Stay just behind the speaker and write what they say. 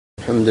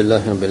الحمد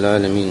لله رب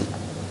العالمين،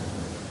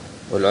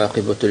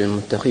 والعاقبة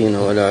للمتقين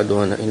ولا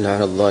عدوان إلا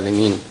على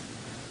الظالمين،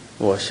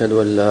 وأشهد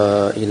أن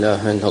لا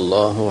إله إلا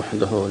الله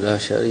وحده لا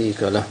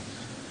شريك له،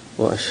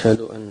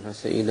 وأشهد أن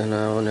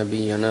سيدنا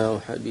ونبينا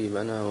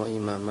وحبيبنا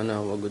وإمامنا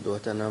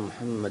وقدوتنا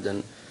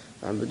محمدا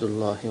عبد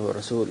الله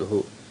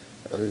ورسوله،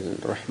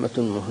 الرحمة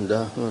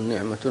المهداة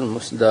والنعمة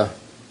المسداة،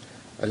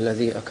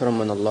 الذي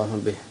أكرمنا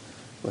الله به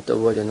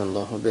وتوجنا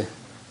الله به،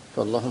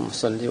 فاللهم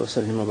صل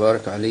وسلم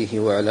وبارك عليه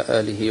وعلى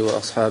آله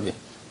وأصحابه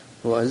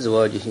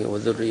وأزواجه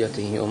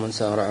وذريته ومن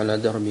سار على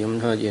درب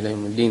منهاج إلى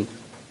يوم الدين،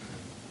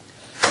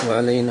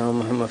 وعلينا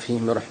ومهم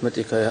فيهم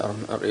برحمتك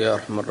يا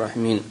أرحم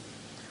الراحمين.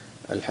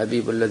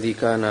 الحبيب الذي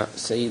كان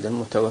سيد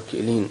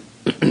المتوكلين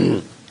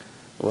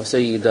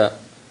وسيد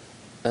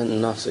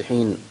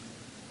الناصحين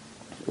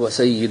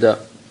وسيد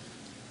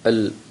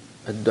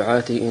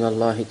الدعاة إلى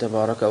الله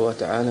تبارك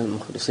وتعالى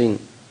المخلصين،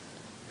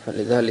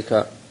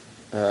 فلذلك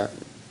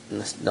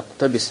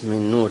نقتبس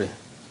من نوره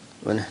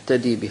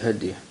ونهتدي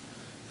بهديه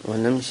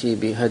ونمشي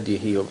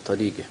بهديه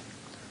وبطريقه.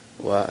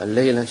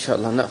 والليلة إن شاء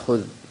الله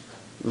نأخذ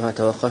ما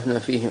توقفنا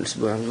فيه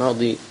الأسبوع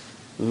الماضي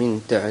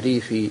من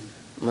تعريف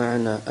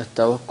معنى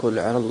التوكل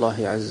على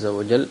الله عز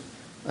وجل.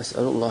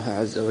 أسأل الله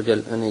عز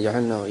وجل أن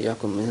يجعلنا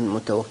وإياكم من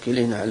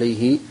المتوكلين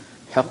عليه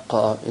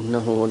حقا،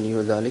 إنه ولي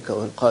ذلك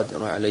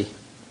والقادر عليه.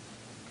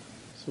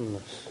 بسم الله.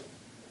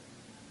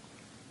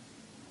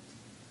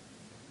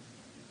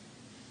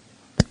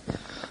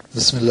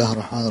 بسم الله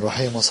الرحمن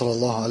الرحيم، وصلى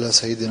الله على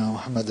سيدنا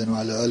محمد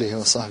وعلى آله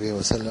وصحبه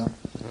وسلم.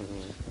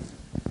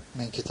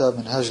 من كتاب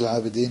منهاج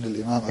العابدين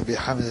للإمام أبي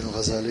حامد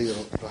الغزالي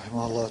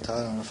رحمه الله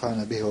تعالى،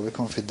 ونفعنا به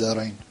وبكم في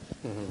الدارين،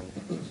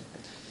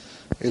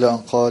 إلى أن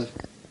قال: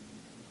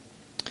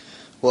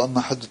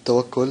 وأما حد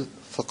التوكل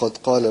فقد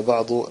قال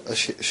بعض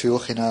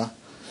شيوخنا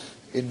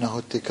إنه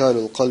اتكال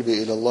القلب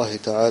إلى الله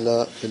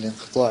تعالى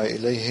بالانقطاع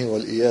إليه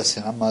والإياس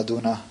عما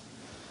دونه،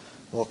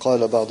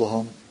 وقال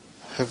بعضهم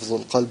حفظ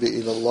القلب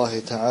إلى الله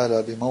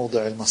تعالى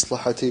بموضع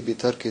المصلحة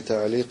بترك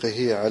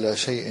تعليقه على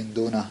شيء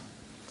دونه.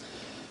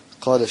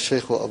 قال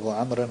الشيخ أبو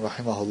عمرو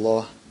رحمه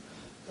الله: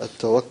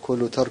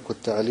 التوكل ترك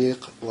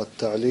التعليق،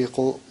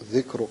 والتعليق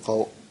ذكر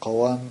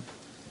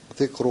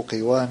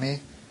قوام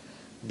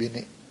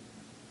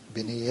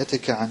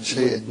بنيتك عن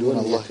شيء دون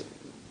الله،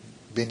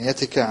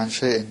 بنيتك عن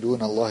شيء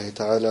دون الله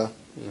تعالى.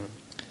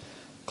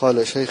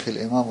 قال شيخ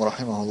الإمام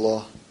رحمه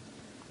الله: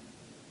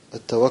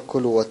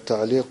 التوكل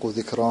والتعليق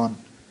ذكران،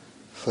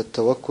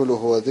 فالتوكل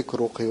هو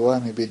ذكر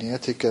قوام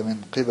بنيتك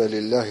من قبل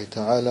الله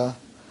تعالى،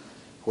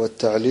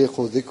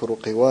 والتعليق ذكر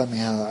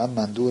قوامها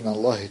عمن دون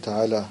الله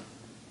تعالى.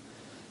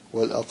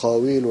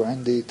 والأقاويل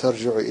عندي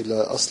ترجع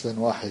إلى أصل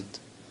واحد،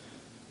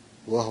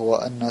 وهو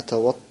أن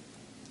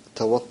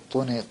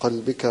توطن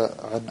قلبك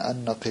عن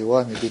أن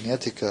قوام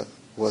بنيتك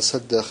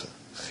وسد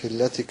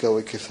خلتك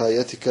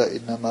وكفايتك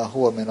إنما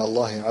هو من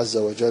الله عز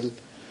وجل،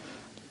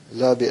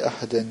 لا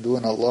بأحد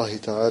دون الله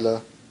تعالى،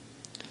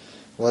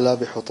 ولا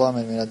بحطام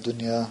من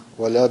الدنيا،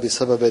 ولا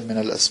بسبب من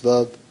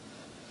الأسباب.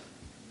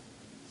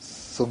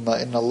 ثم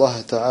إن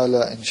الله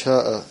تعالى إن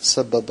شاء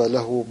سبب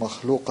له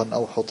مخلوقا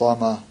أو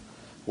حطاما،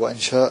 وإن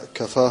شاء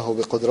كفاه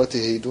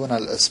بقدرته دون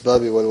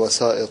الأسباب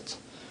والوسائط.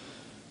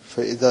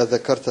 فإذا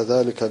ذكرت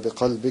ذلك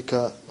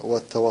بقلبك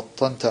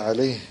وتوطنت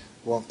عليه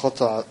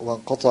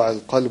وانقطع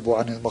القلب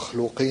عن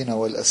المخلوقين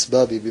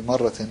والأسباب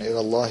بمرة إلى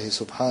الله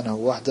سبحانه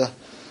وحده،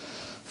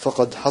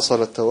 فقد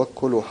حصل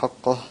التوكل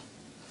حقه،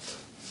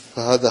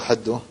 فهذا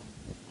حده.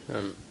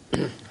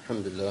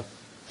 الحمد لله.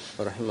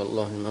 ورحم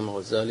الله الإمام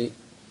الغزالي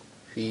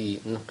في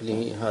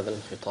نقله هذا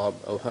الخطاب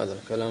أو هذا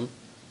الكلام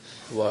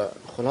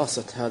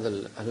وخلاصة هذا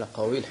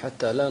الأقاويل،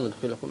 حتى لا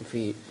ندخلكم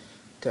في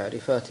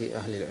تعريفات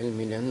أهل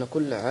العلم، لأن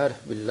كل عارف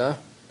بالله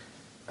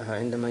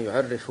عندما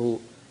يعرف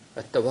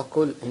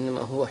التوكل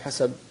إنما هو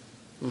حسب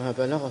ما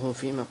بلغه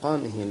في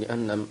مقامه،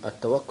 لأن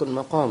التوكل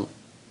مقام،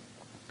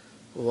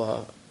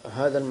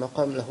 وهذا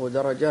المقام له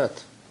درجات،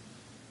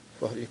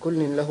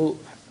 ولكل له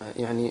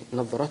يعني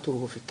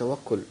نظرته في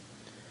التوكل.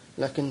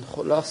 لكن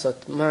خلاصة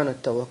معنى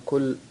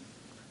التوكل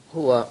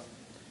هو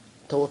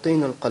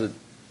توطين القلب،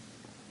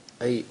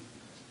 أي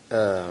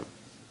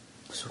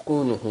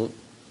سكونه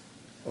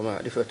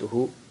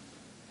ومعرفته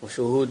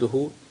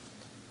وشهوده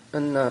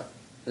أن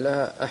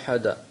لا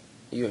أحد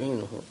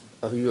يعينه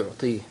أو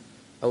يعطيه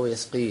أو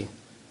يسقيه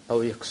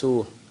أو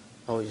يكسوه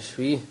أو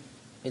يشفيه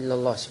إلا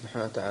الله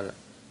سبحانه وتعالى،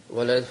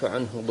 ولا يدفع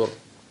عنه ضر،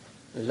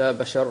 لا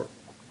بشر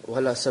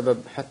ولا سبب.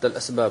 حتى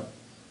الأسباب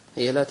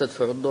هي لا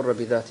تدفع الضر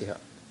بذاتها،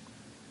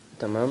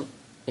 تمام؟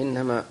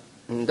 إنما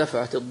إن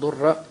دفعت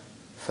الضر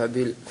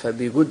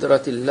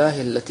فبقدرة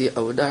الله التي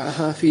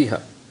أودعها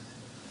فيها.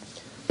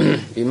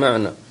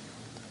 بمعنى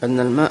أن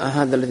الماء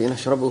هذا الذي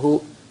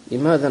نشربه،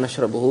 لماذا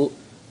نشربه؟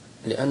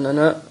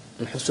 لأننا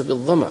نحس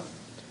بالظمأ،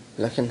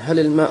 لكن هل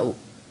الماء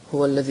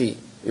هو الذي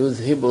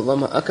يذهب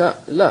ظمأك؟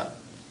 لا،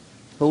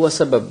 هو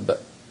سبب،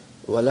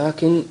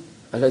 ولكن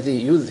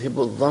الذي يذهب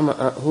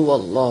الظمأ هو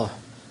الله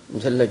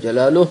جل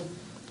جلاله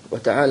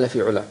وتعالى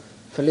في علاه.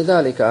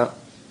 فلذلك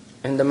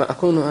عندما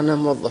أكون أنا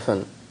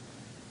موظفا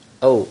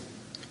أو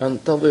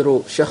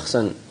أنتظر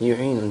شخصا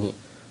يعينني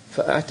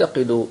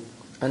فأعتقد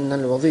أن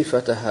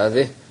الوظيفة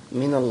هذه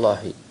من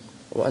الله،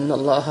 وأن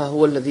الله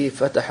هو الذي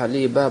فتح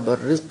لي باب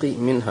الرزق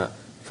منها،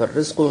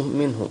 فالرزق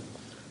منه،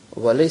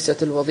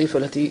 وليست الوظيفة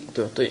التي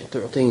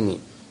تعطيني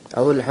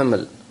أو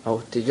العمل أو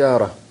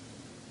التجارة،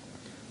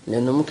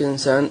 لأنه ممكن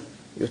إنسان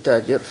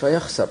يتاجر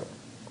فيخسر،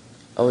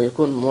 أو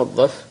يكون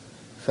موظف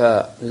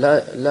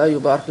فلا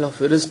يبارك له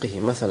في رزقه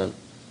مثلا،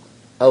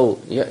 أو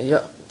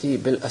يأتي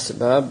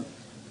بالأسباب،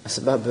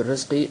 أسباب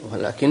الرزق،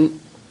 ولكن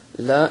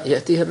لا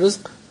يأتيه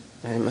الرزق.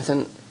 يعني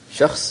مثلا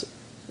شخص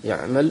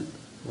يعمل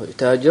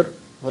ويتاجر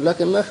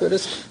ولكن ما في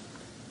رزق،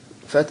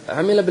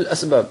 فعمل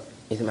بالأسباب.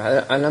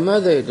 على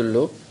ماذا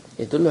يدل؟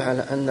 يدل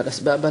على أن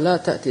الأسباب لا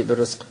تأتي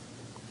بالرزق،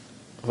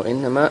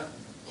 وإنما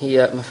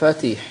هي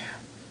مفاتيح.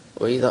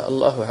 وإذا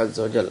الله عز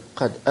وجل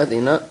قد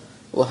أذن،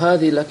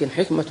 وهذه لكن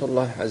حكمة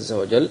الله عز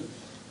وجل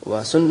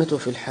وسنة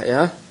في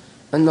الحياة،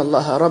 أن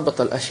الله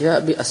ربط الأشياء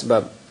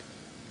بأسباب،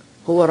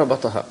 هو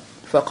ربطها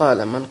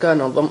فقال: من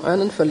كان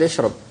ظمآنا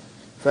فليشرب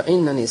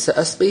فإنني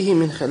سأسقيه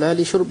من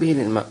خلال شربه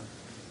للماء،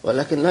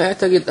 ولكن لا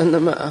يعتقد أن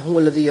ماء هو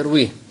الذي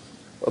يرويه.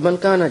 ومن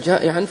كان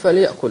جائعا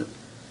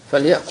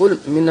فليأكل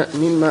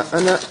مما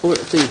أنا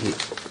أعطيه،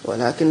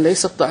 ولكن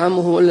ليس الطعام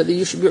هو الذي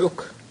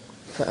يشبعك،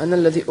 فأنا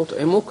الذي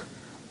أطعمك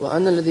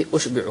وأنا الذي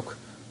أشبعك،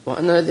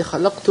 وأنا الذي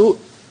خلقت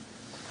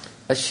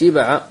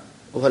الشبع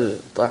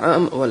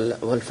والطعام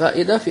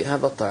والفائدة في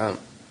هذا الطعام.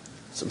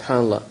 سبحان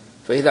الله.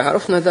 فإذا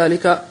عرفنا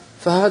ذلك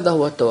فهذا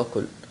هو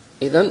التوكل.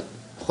 إذن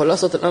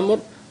خلاصة الأمر،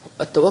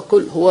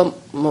 التوكل هو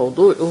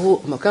موضوعه،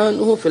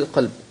 مكانه في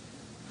القلب،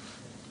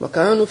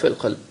 مكانه في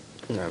القلب.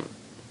 نعم.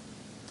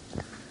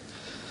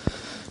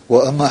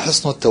 وأما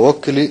حسن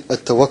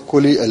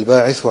التوكل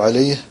الباعث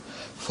عليه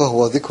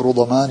فهو ذكر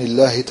ضمان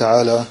الله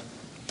تعالى،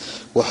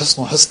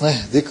 وحسن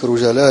حسنه ذكر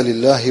جلال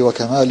الله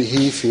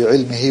وكماله في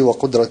علمه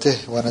وقدرته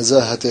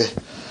ونزاهته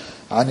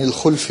عن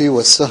الخلف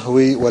والسهو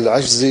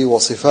والعجز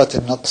وصفات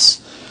النقص.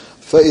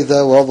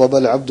 فإذا واظب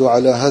العبد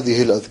على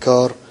هذه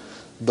الأذكار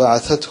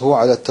بعثته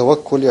على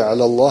التوكل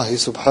على الله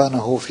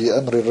سبحانه في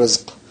أمر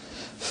الرزق.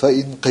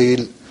 فإن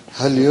قيل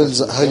هل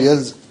يلزم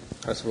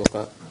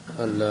حسبك.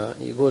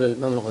 يقول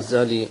الإمام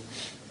الغزالي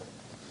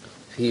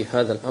في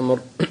هذا الأمر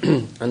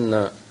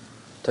أن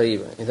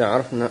طيب إذا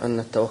عرفنا أن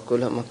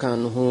التوكل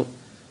مكانه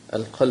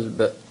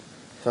القلب،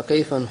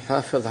 فكيف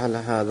نحافظ على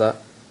هذا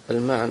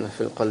المعنى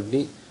في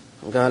القلب؟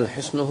 قال: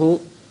 حسنه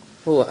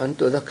هو أن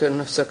تذكر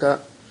نفسك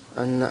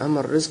أن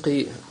أمر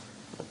الرزق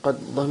قد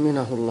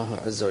ضمنه الله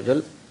عز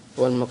وجل،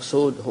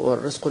 والمقصود هو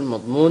الرزق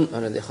المضمون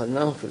الذي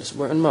أخذناه في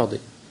الأسبوع الماضي.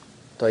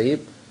 طيب،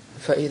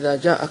 فإذا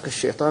جاءك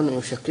الشيطان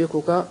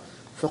يشككك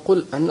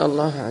فقل أن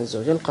الله عز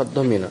وجل قد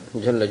ضمن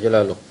جل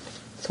جلاله.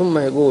 ثم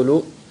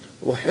يقول: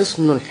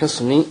 وحسن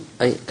الحصن،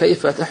 أي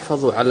كيف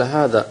تحفظ على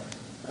هذا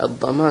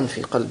الضمان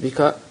في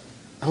قلبك،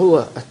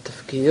 هو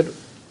التفكير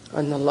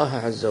أن الله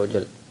عز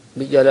وجل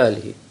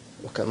بجلاله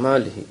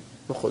وكماله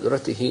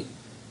وقدرته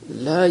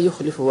لا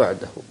يخلف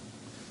وعده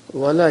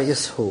ولا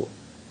يسهو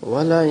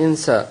ولا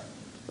ينسى.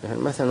 يعني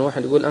مثلا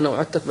واحد يقول: أنا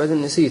وعدتك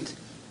بعدين نسيت،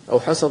 أو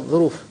حصل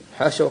ظروف،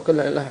 حاشا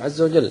وكلا لله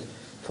عز وجل.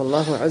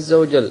 فالله عز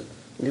وجل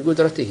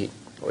بقدرته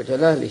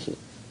وجلاله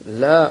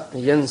لا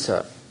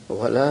ينسى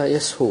ولا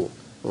يسهو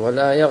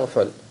ولا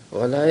يغفل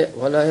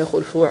ولا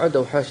يخلف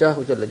وعده، حاشاه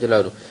جل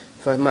جلاله.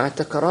 فمع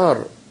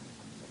تكرار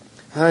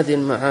هذه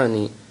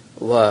المعاني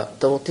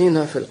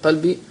وتوطينها في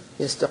القلب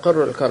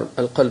يستقر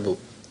القلب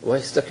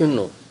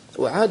ويستكن.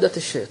 وعادة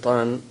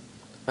الشيطان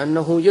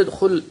أنه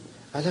يدخل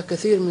على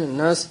كثير من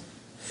الناس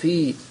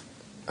في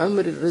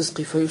أمر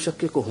الرزق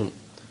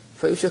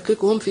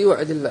فيشككهم في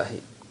وعد الله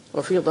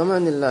وفي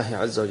ضمان الله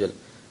عز وجل،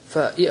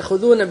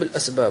 فيأخذون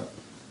بالأسباب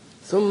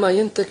ثم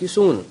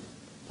ينتكسون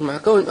مع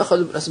كون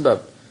أخذوا بالأسباب،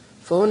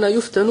 فهنا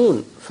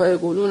يفتنون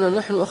فيقولون: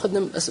 نحن أخذنا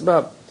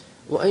بالأسباب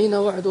وأين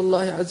وعد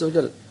الله عز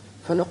وجل؟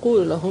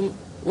 فنقول لهم: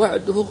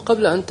 وعده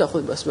قبل أن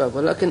تأخذ بالأسباب،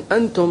 ولكن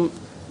أنتم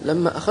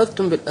لما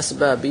أخذتم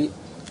بالأسباب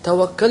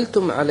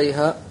توكلتم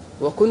عليها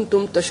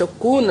وكنتم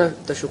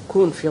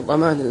تشكون في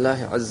ضمان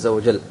الله عز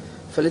وجل،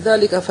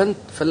 فلذلك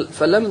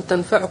فلم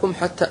تنفعكم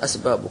حتى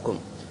أسبابكم،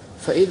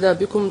 فإذا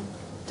بكم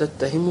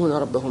تتهمون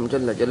ربهم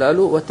جل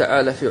جلاله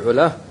وتعالى في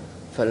علاه.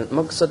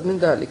 فالمقصد من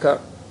ذلك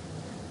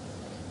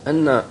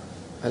أن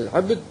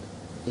العبد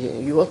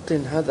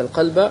يوطن هذا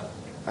القلب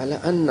على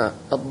أن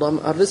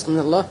الرزق من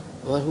الله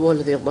وهو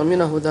الذي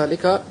ضمنه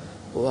ذلك،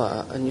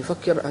 وأن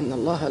يفكر أن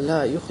الله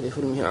لا يخلف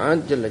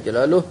الميعاد جل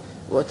جلاله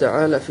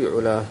وتعالى في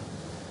علاه.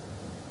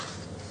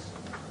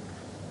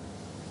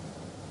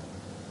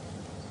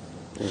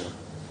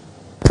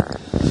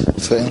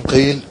 فإن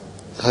قيل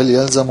هل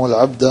يلزم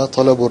العبد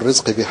طلب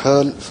الرزق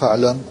بحال،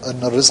 فاعلم أن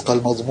الرزق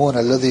المضمون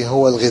الذي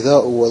هو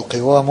الغذاء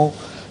والقوام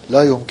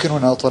لا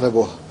يمكننا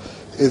طلبه،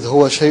 إذ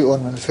هو شيء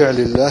من فعل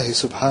الله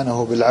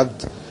سبحانه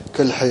بالعبد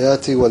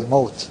كالحياة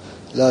والموت،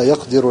 لا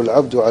يقدر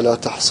العبد على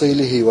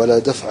تحصيله ولا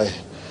دفعه.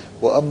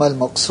 وأما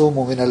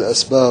المقسوم من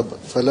الأسباب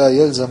فلا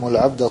يلزم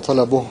العبد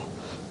طلبه،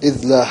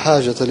 إذ لا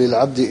حاجة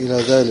للعبد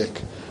إلى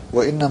ذلك،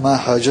 وإنما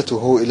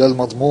حاجته إلى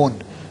المضمون،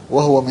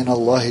 وهو من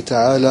الله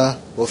تعالى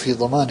وفي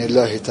ضمان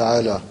الله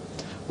تعالى.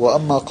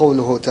 وأما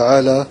قوله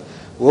تعالى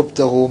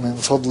وابتغوا من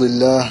فضل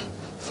الله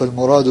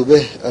فالمراد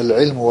به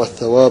العلم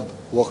والثواب،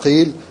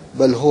 وقيل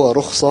بل هو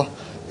رخصة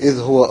إذ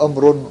هو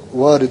أمر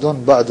وارد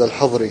بعد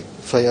الحظر،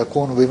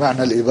 فيكون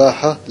بمعنى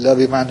الإباحة لا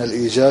بمعنى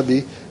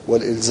الإيجاب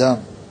والإلزام.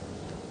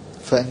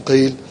 فإن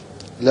قيل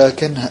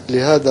لكن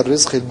لهذا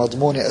الرزق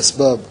المضمون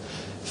أسباب،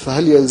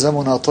 فهل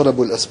يلزمنا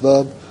طلب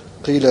الأسباب؟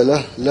 قيل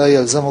له لا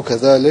يلزمك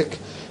ذلك،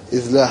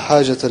 إذ لا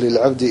حاجة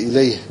للعبد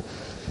إليه،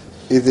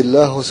 إذ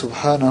الله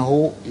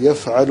سبحانه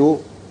يفعل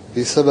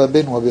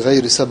بسبب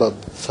وبغير سبب،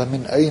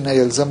 فمن أين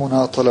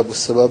يلزمنا طلب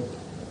السبب؟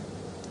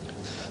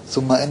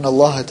 ثم إن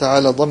الله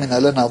تعالى ضمن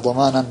لنا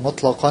ضمانا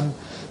مطلقا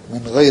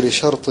من غير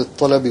شرط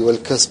الطلب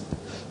والكسب.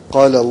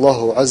 قال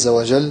الله عز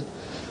وجل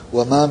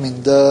وما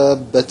من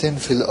دابة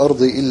في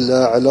الأرض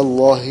إلا على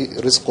الله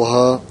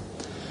رزقها.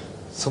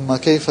 ثم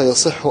كيف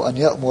يصح أن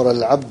يأمر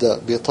العبد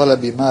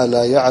بطلب ما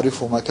لا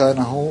يعرف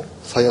مكانه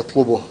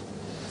فيطلبه،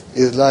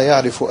 إذ لا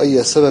يعرف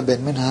أي سبب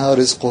منها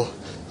رزقه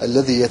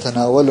الذي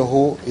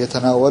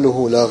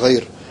يتناوله لا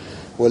غير،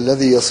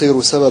 والذي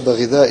يصير سبب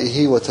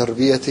غذائه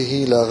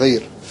وتربيته لا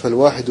غير،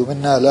 فالواحد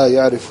منا لا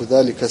يعرف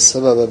ذلك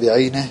السبب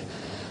بعينه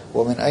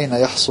ومن أين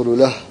يحصل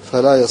له،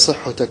 فلا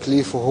يصح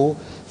تكليفه،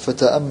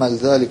 فتأمل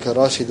ذلك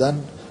راشدا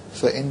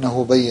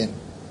فإنه بين.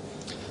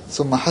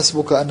 ثم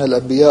حسبك أن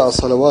الأنبياء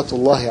صلوات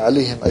الله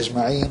عليهم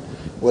أجمعين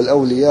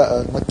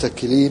والأولياء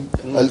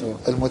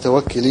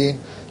المتوكلين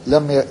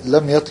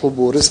لم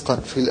يطلبوا رزقا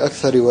في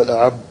الأكثر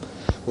والأعم،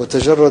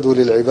 وتجردوا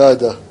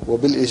للعبادة،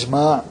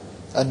 وبالإجماع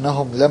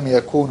أنهم لم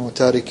يكونوا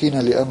تاركين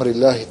لأمر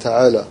الله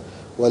تعالى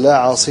ولا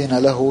عاصين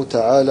له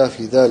تعالى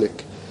في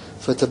ذلك.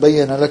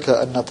 فتبين لك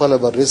أن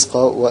طلب الرزق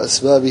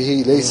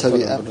وأسبابه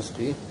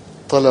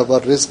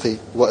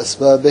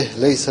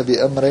ليس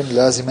بأمر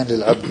لازم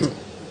للعبد.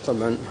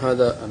 طبعا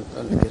هذا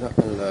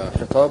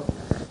الخطاب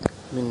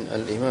من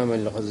الإمام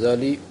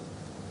الغزالي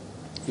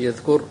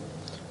يذكر،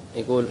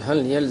 يقول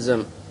هل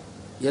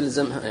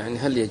يلزم يعني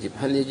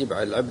هل يجب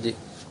على العبد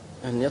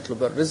أن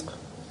يطلب الرزق؟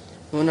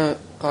 هنا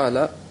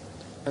قال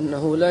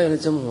أنه لا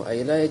يلزمه،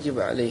 أي لا يجب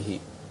عليه،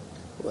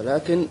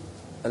 ولكن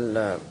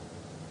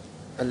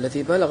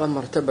الذي بلغ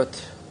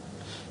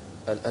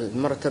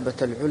المرتبة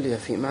العليا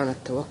في معنى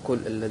التوكل،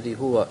 الذي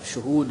هو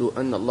شهود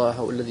أن الله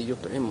هو الذي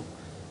يطعمه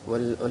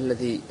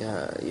والذي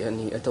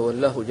يعني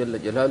يتولاه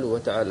جل جلاله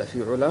وتعالى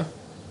في علاه،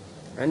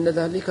 عند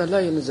ذلك لا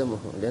يلزمه،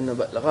 لأن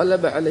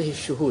غلب عليه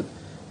الشهود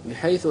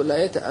بحيث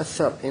لا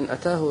يتأثر إن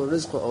أتاه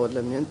الرزق أو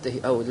لم ينتهي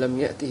أو لم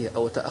يأته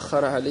أو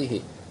تأخر عليه،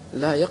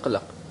 لا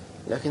يقلق.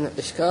 لكن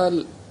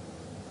الإشكال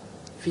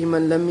في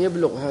من لم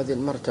يبلغ هذه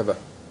المرتبة،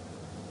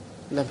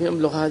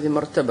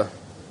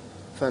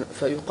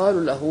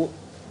 فيقال له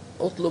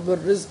اطلب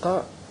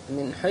الرزق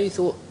من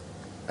حيث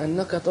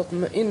أنك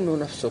تطمئن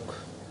نفسك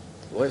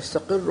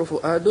ويستقر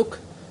فؤادك،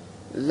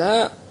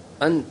 لا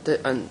أن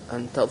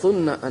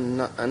تظن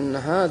أن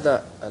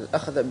هذا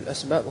الأخذ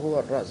بالأسباب هو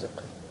الرازق.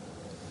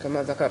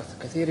 كما ذكرت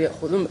كثير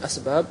يأخذون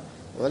الأسباب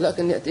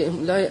ولكن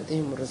لا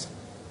يأتيهم الرزق،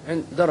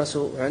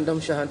 درسوا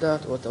وعندهم شهادات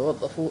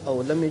وتوظفوا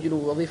أو لم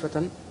يجدوا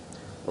وظيفة،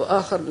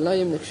 وآخر لا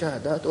يملك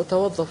شهادات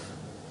وتوظف.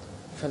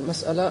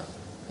 فالمسألة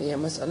هي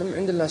مسألة من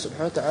عند الله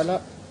سبحانه وتعالى،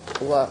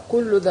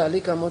 وكل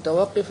ذلك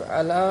متوقف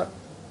على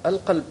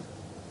القلب.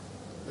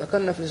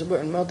 ذكرنا في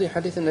الأسبوع الماضي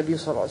حديث النبي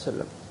صلى الله عليه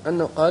وسلم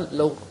أنه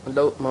قال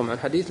لو ما معنى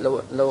الحديث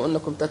لو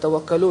أنكم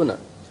تتوكلون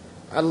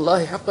على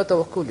الله حق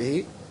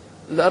توكله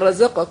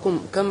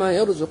لرزقكم كما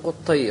يرزق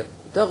الطير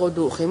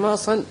تغدو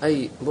خماصا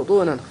أي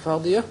بطونا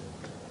فاضية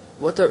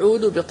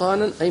وتعود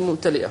بطانا أي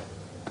ممتلئة.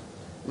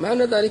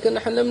 معنى ذلك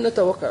نحن لم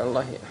نتوكل على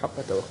الله حق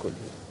توكله،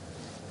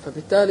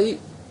 فبالتالي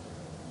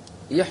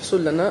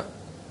يحصل لنا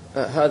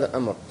هذا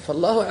الأمر.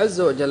 فالله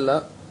عز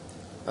وجل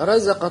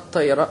رزق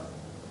الطير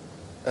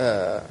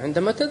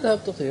عندما تذهب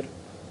تطير،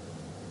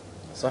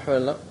 صح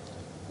ولا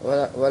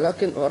لا؟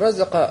 ولكن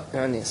ورزق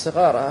يعني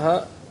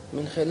صغارها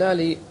من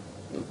خلال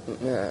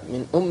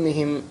من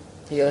أمهم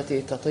هي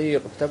التي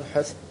تطير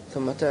وتبحث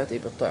ثم تأتي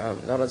بالطعام.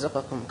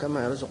 لرزقكم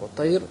كما يرزق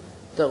الطير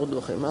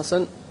تغدو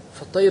خماصا،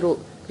 فالطير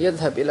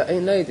يذهب إلى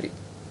أين لا يدري،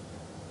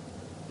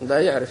 لا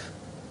يعرف،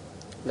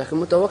 لكن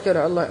متوكل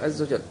على الله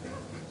عز وجل.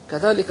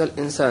 كذلك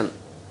الإنسان،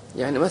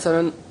 يعني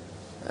مثلا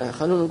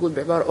خلونا نقول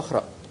بعبارة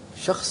أخرى،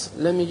 شخص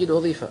لم يجد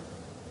وظيفة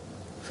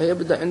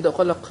فيبدأ عنده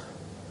قلق،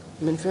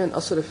 من فين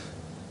أصرف،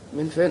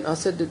 من فين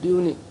أسدد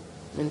ديوني،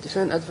 من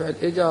فين أدفع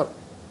الإيجار،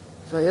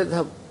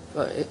 فيذهب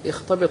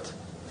يختبط،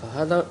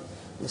 فهذا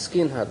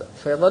مسكين هذا،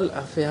 فيظل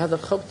في هذا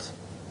الخبط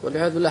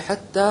والعياذ بالله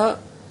حتى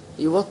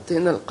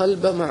يوطن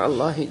القلب مع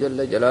الله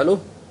جل جلاله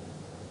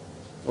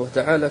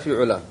وتعالى في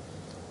علاه.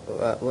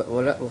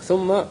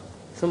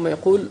 ثم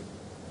يقول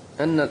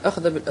أن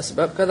الأخذ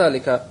بالأسباب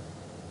كذلك،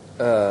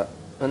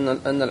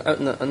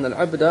 أن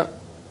العبد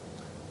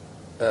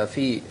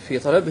في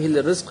طلبه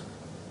للرزق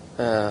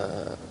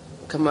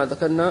كما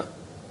ذكرنا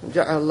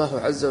جعل الله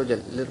عز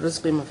وجل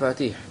للرزق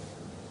مفاتيح،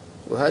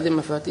 وهذه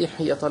المفاتيح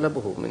هي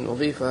طلبه من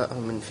وظيفة أو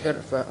من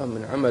حرفة أو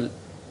من عمل،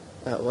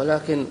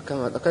 ولكن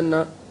كما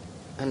ذكرنا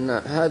أن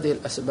هذه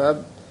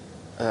الأسباب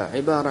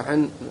عبارة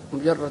عن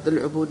مجرد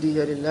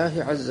العبودية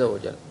لله عز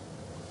وجل،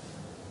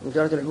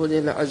 مجرد العبودية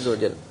لله عز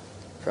وجل.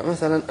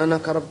 فمثلا أنا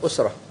كرب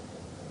أسرة،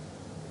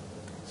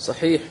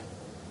 صحيح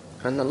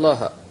أن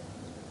الله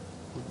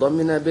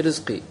ضمن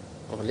برزقي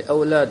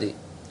لأولادي،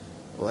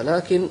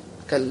 ولكن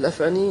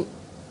كلفني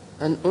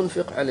أن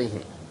أنفق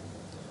عليهم.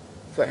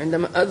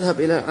 فعندما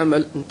أذهب إلى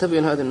العمل، انتبه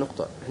لهذه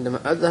النقطة،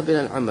 عندما أذهب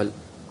إلى العمل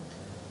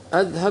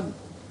أذهب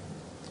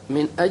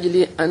من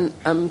أجل أن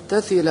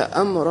أمتثل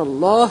أمر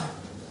الله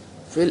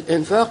في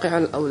الإنفاق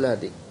على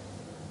أولادي.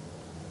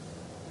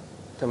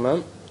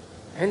 تمام؟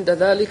 عند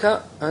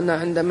ذلك أنا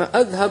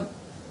عندما أذهب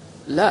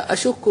لا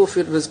أشك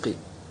في الرزق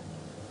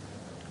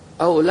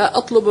أو لا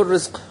أطلب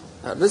الرزق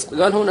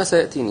قال هنا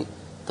سيأتيني.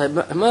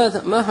 طيب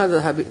ما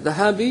هذا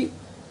ذهابي؟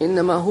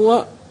 إنما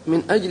هو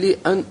من أجل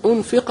أن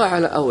أنفق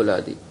على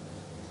أولادي،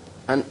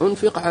 أن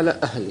أنفق على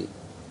أهلي.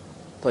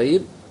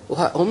 طيب،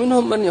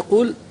 ومنهم من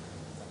يقول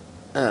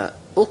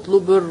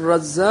أطلب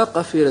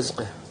الرزاق في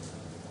رزقه،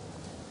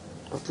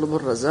 أطلب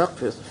الرزاق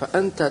في رزقه،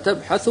 فأنت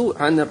تبحث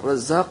عن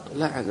الرزاق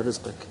لا عن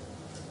رزقك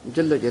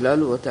جل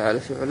جلاله وتعالى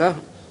في علاه.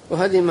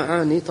 وهذه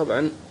معاني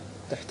طبعا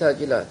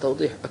تحتاج إلى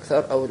توضيح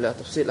أكثر أو إلى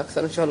تفصيل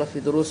أكثر إن شاء الله في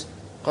دروس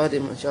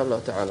قادمة إن شاء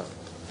الله تعالى.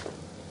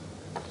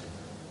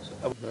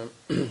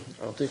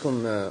 أعطيكم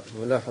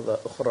ملاحظة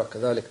أخرى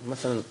كذلك.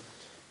 مثلا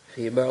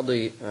في بعض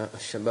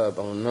الشباب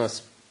أو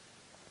الناس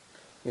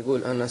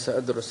يقول أنا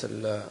سأدرس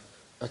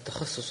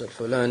التخصص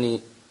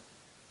الفلاني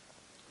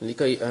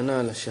لكي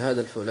أنال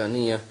الشهادة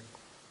الفلانية،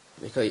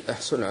 لكي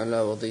أحصل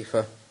على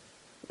وظيفة،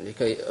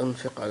 لكي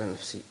أنفق على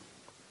نفسي.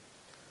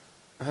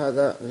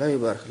 هذا لا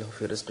يبارك له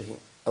في رزقه،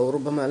 أو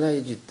ربما لا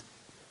يجد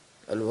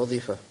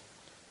الوظيفة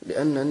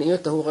لأن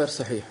نيته غير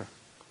صحيحة.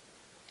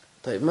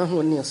 طيب، ما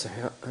هو النية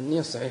الصحيحة؟ النية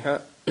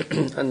الصحيحة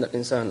أن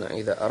الإنسان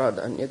إذا أراد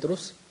أن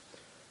يدرس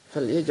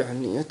فليجعل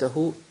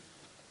نيته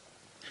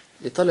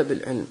لطلب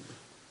العلم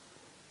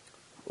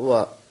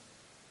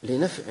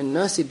ولنفع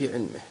الناس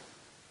بعلمه.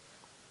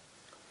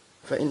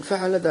 فإن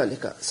فعل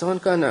ذلك سواء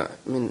كان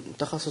من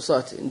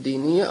تخصصات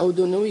دينية أو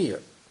دنيوية،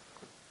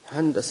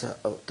 هندسة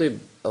أو طب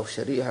أو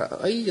شريعة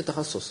أو أي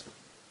تخصص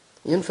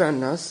ينفع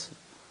الناس،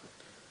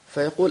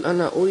 فيقول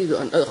أنا أريد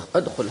أن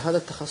أدخل هذا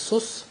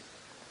التخصص،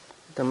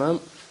 تمام،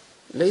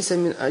 ليس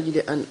من أجل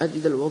أن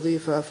أجد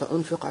الوظيفة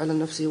فأنفق على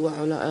نفسي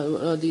وعلى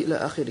أولادي إلى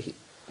آخره،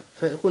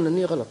 فيكون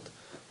النية غلط.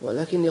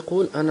 ولكن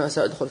يقول أنا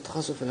سأدخل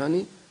التخصص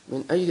الفلاني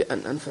من أجل أن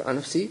أنفع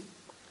نفسي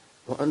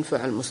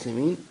وأنفع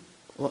المسلمين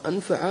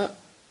وأنفع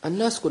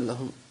الناس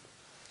كلهم،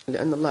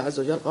 لأن الله عز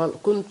وجل قال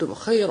كنتم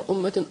خير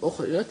أمة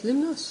أخرجت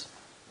للناس،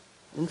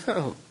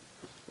 انفعهم.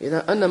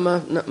 إذا أنا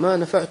ما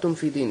نفعتم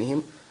في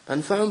دينهم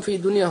أنفعهم في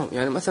دنياهم.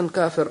 يعني مثلا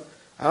كافر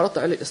عرضت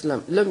عليه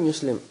الإسلام لم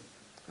يسلم،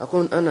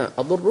 أكون أنا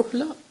أضره؟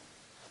 لا،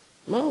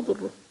 ما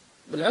أضره،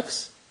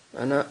 بالعكس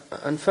أنا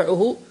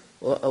أنفعه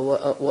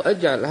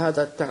وأجعل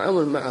هذا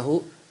التعامل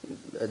معه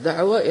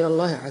دعوة إلى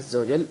الله عز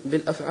وجل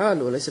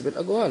بالأفعال وليس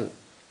بالأقوال.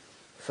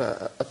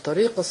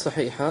 فالطريقة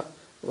الصحيحة،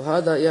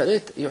 وهذا يا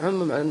ريت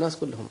يعمم على الناس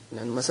كلهم،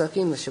 يعني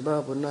مساكين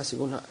الشباب والناس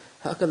يقولون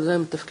هكذا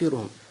دائما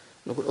تفكيرهم،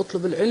 نقول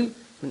اطلب العلم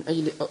من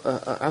أجل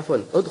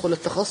ادخل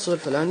التخصص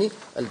الفلاني،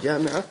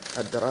 الجامعة،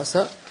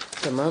 الدراسة،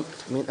 تمام،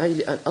 من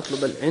أجل أن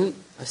أطلب العلم،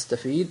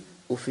 أستفيد،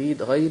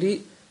 أفيد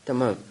غيري،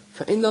 تمام.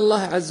 فإن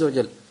الله عز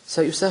وجل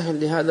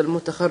سيسهل لهذا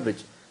المتخرج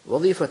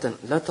وظيفة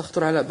لا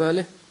تخطر على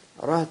باله،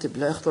 راتب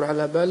لا يخطر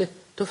على باله،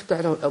 تفتح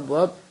له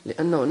الأبواب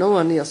لأنه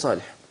نوى نية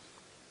صالح،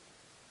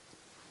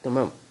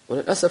 تمام.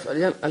 وللأسف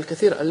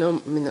الكثير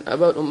اليوم من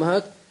الآباء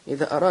والأمهات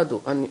إذا أرادوا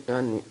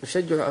أن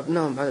يشجعوا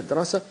أبنائهم على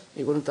الدراسة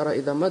يقولون ترى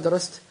إذا ما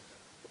درست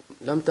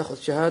لم تأخذ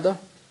شهادة،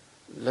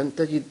 لن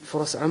تجد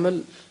فرص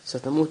عمل،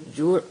 ستموت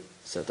جوع،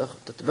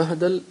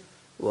 ستتبهدل.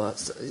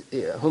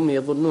 وهم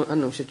يظنون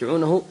أنهم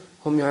يشجعونه،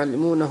 هم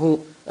يعلمونه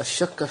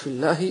الشك في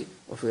الله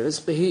وفي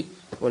رزقه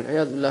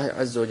والعياذ بالله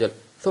عز وجل.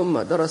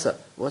 ثم درس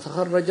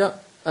وتخرج،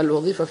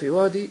 الوظيفة في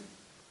وادي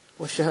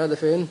والشهادة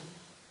فين؟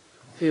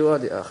 في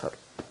وادي آخر.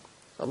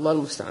 الله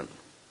المستعان.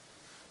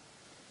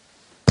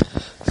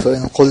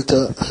 فإن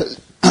قلت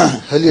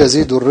هل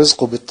يزيد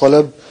الرزق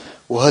بالطلب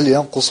وهل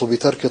ينقص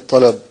بترك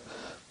الطلب؟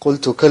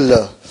 قلت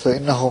كلا،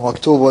 فإنه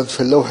مكتوب في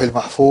اللوح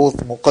المحفوظ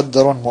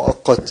مقدر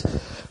مؤقت،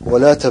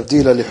 ولا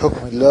تبديل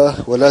لحكم الله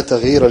ولا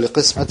تغيير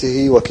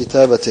لقسمته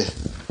وكتابته.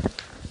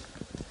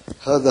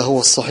 هذا هو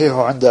الصحيح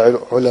عند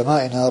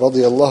علمائنا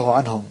رضي الله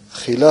عنهم،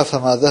 خلاف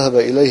ما ذهب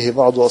إليه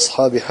بعض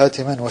أصحاب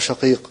حاتم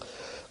وشقيق.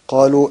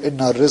 قالوا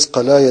إن الرزق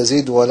لا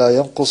يزيد ولا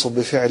ينقص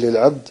بفعل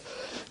العبد،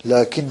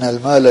 لكن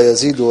المال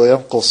يزيد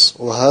وينقص،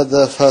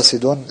 وهذا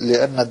فاسد،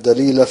 لأن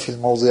الدليل في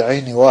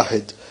الموضعين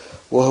واحد،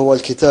 وهو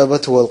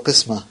الكتابة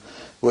والقسمة.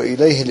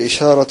 وإليه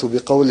الإشارة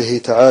بقوله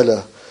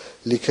تعالى: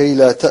 لكي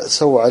لا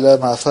تأسوا على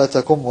ما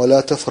فاتكم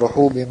ولا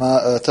تفرحوا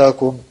بما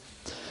آتاكم.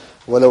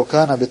 ولو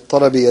كان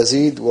بالطلب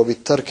يزيد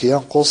وبالترك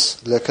ينقص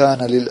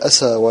لكان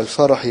للأسى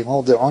والفرح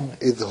موضع،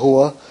 إذ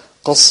هو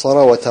قصر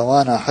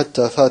وتوانى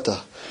حتى فاته،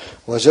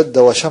 وجد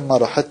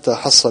وشمر حتى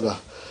حصله.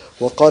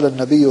 وقال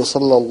النبي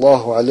صلى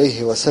الله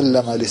عليه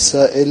وسلم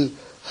للسائل: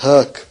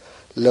 هاك،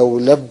 لو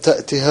لم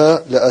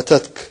تأتها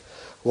لأتتك.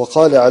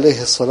 وقال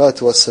عليه الصلاة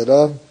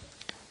والسلام: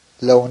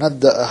 لو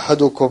ند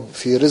أحدكم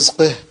في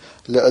رزقه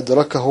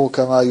لأدركه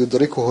كما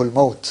يدركه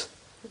الموت.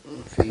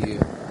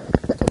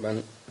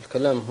 طبعا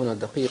الكلام هنا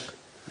دقيق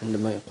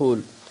عندما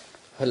يقول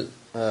هل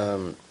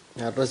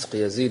الرزق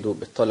يزيد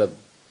بالطلب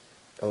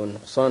أو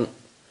النقصان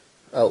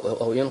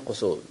أو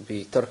ينقص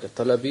بترك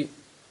الطلب.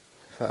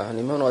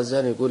 فالإمام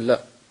الغزالي يقول لا،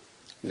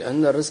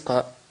 لأن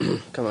الرزق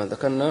كما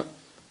ذكرنا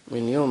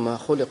من يوم ما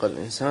خلق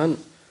الإنسان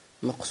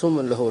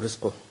مقسوم له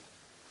رزقه،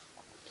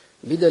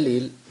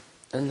 بدليل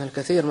أن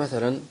الكثير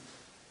مثلا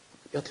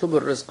يطلب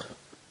الرزق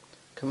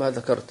كما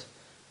ذكرت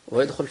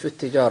ويدخل في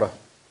التجارة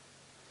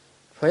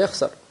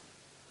فيخسر.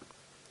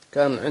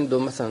 كان عنده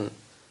مثلا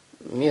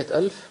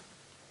 100,000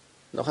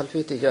 دخل في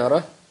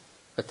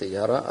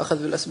التجارة أخذ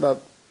بالأسباب،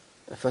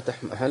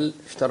 فتح محل،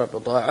 اشترى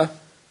بضاعة،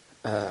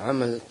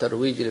 عمل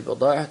ترويج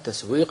لبضاعة،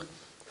 تسويق،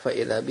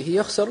 فإذا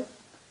به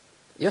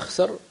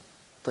يخسر.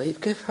 طيب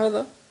كيف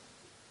هذا؟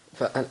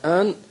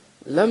 فالآن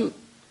لم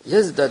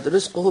يزداد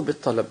رزقه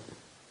بالطلب،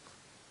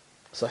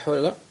 صح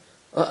ولا لا؟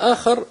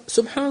 آخر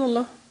سبحان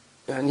الله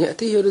يعني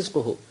يأتيه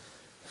رزقه.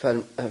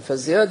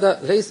 فالزيادة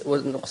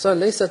والنقصان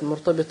ليست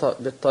مرتبطة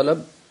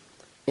بالطلب،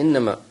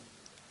 إنما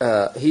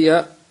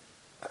هي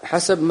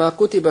حسب ما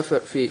كتب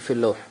في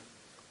اللوح،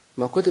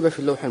 ما كتب في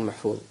اللوح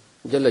المحفوظ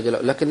جل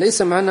جلاله. لكن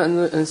ليس معنى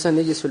أن الإنسان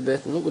يجلس في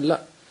البيت نقول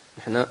لا،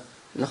 نحن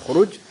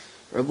نخرج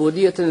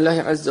عبودية لله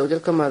عز وجل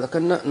كما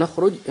ذكرنا،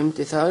 نخرج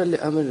امتثالا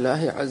لأمر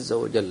الله عز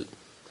وجل.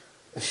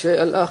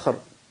 الشيء الآخر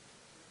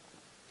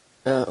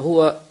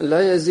هو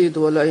لا يزيد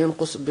ولا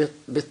ينقص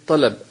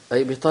بالطلب،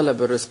 أي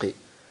بطلب الرزق،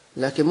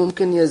 لكن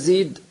ممكن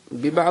يزيد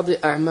ببعض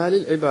أعمال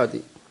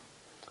العباد،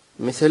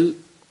 مثل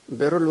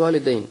بر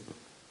الوالدين،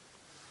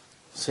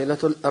 صلة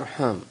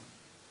الأرحام.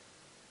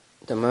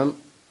 تمام؟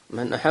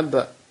 من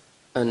أحب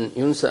أن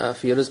ينسأ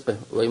في رزقه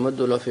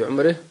ويمد له في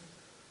عمره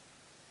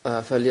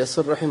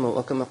فليصل رحمه،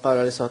 وكما قال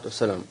عليه الصلاة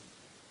والسلام.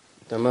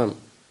 تمام؟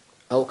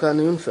 أو كان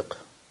ينفق.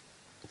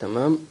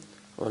 تمام؟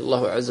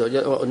 والله عز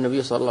وجل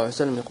والنبي صلى الله عليه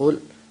وسلم يقول: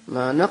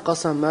 ما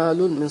نقص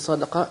مال من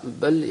صدقة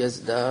بل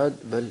يزداد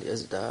بل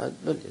يزداد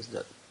بل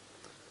يزداد.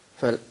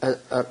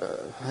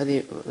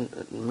 فهذه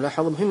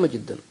ملاحظة مهمة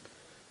جدا.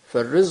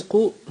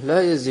 فالرزق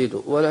لا يزيد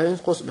ولا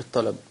ينقص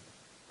بالطلب،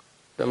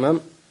 تمام؟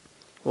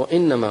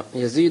 وإنما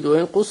يزيد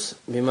وينقص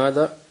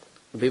بماذا؟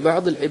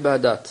 ببعض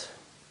العبادات.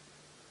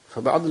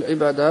 فبعض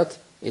العبادات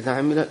إذا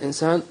عمل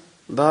الإنسان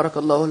بارك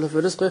الله له في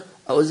رزقه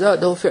أو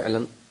زاده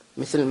فعلا،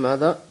 مثل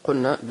ماذا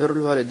قلنا؟ بر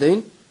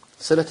الوالدين،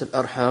 صلة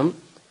الأرحام،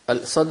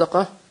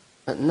 الصدقة،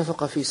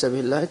 النفقة في سبيل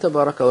الله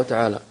تبارك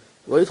وتعالى.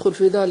 ويدخل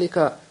في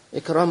ذلك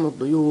إكرام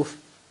الضيوف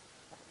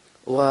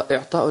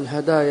وإعطاء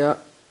الهدايا.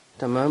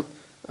 تمام؟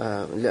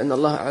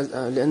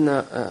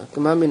 لأن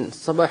كما من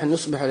صباح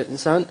يصبح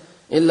الإنسان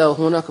إلا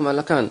وهناك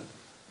ملكان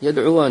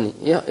يدعوان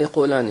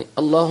يقولان: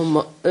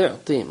 اللهم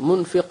اعطي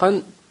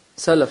منفقا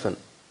سلفا،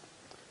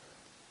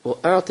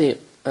 وأعطي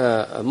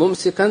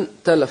ممسكا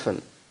تلفا.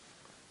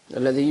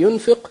 الذي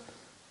ينفق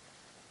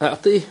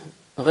أعطيه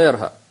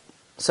غيرها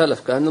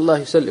سلف، كأن الله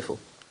يسلفه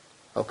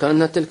أو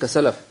كأنها تلك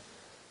سلف.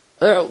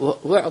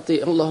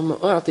 اللهم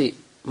أعطي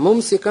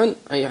ممسكا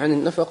أي عن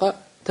النفقة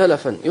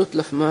تلفا،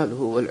 يتلف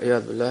ماله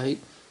والعياذ بالله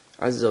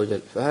عز وجل.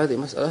 فهذه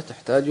مسألة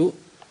تحتاج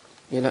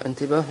إلى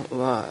انتباه.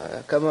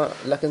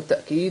 لكن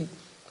تأكيد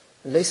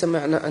ليس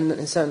معنى أن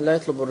الإنسان لا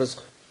يطلب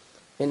الرزق،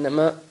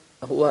 إنما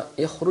هو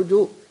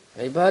يخرج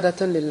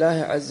عبادة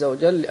لله عز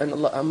وجل، لأن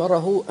الله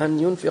أمره أن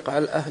ينفق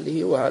على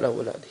أهله وعلى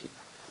أولاده.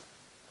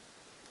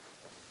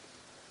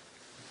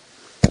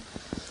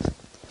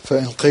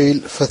 فإن قيل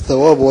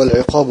فالثواب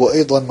والعقاب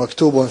أيضا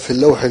مكتوب في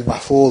اللوح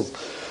المحفوظ،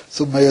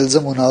 ثم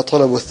يلزمنا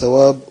طلب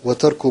الثواب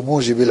وترك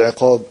موجب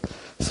العقاب،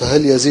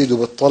 فهل يزيد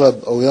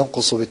بالطلب أو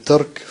ينقص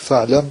بالترك؟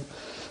 فاعلم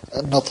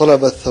أن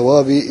طلب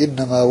الثواب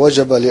إنما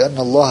وجب لأن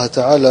الله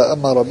تعالى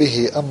أمر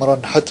به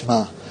أمرا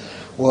حتما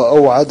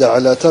وأوعد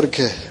على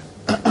تركه،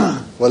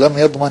 ولم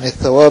يضمن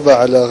الثواب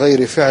على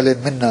غير فعل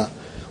منا،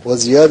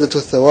 وزيادة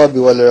الثواب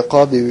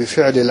والعقاب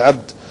بفعل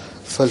العبد،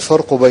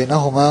 فالفرق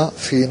بينهما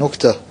في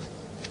نكتة،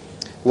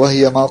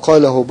 وهي ما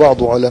قاله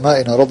بعض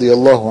علمائنا رضي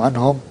الله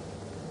عنهم: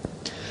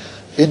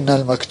 إن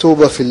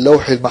المكتوب في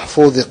اللوح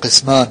المحفوظ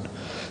قسمان: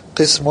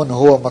 قسم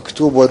هو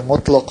مكتوب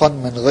مطلقا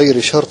من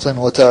غير شرط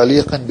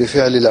وتعليق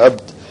بفعل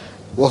العبد،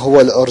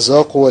 وهو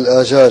الأرزاق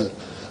والآجال.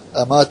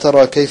 أما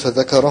ترى كيف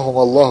ذكرهم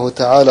الله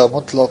تعالى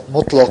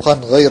مطلقا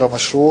غير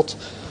مشروط؟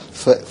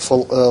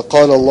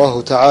 قال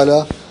الله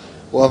تعالى: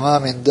 وما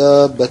من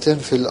دابة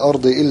في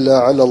الأرض إلا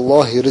على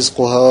الله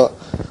رزقها.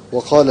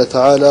 وقال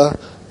تعالى: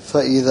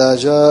 فإذا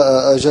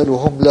جاء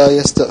أجلهم لا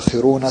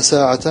يستأخرون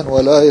ساعة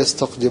ولا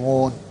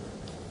يستقدمون.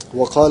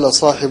 وقال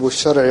صاحب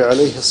الشرع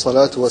عليه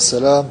الصلاة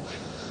والسلام: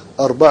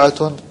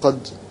 4 قد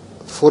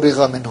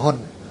فرغ منهن: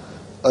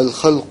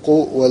 الخلق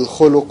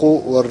والخلق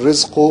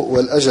والرزق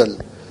والأجل.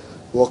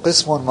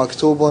 وقسم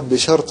مكتوب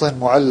بشرط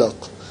معلق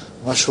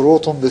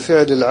مشروط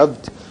بفعل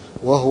العبد،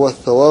 وهو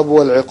الثواب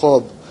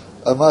والعقاب.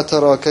 أما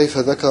ترى كيف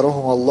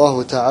ذكرهم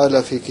الله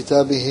تعالى في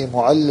كتابه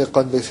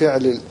معلقا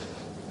بفعل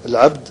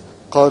العبد؟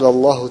 قال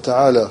الله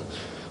تعالى: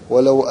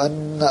 ولو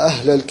أن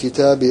أهل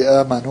الكتاب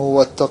آمنوا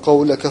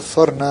واتقوا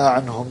لكفرنا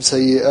عنهم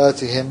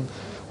سيئاتهم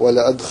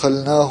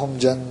ولأدخلناهم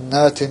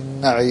جنات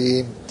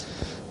النعيم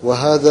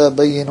وهذا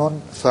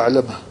بين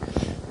فاعلمه.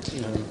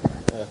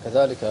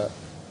 كذلك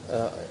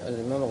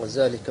الإمام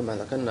الغزالي كما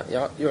ذكرنا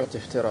يعطي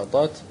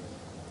افتراضات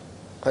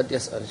قد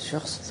يسأل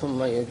الشخص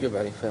ثم يجيب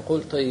عليه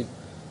فيقول طيب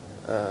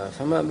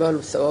فما بال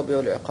الثواب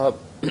والعقاب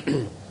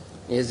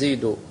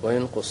يزيد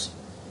وينقص؟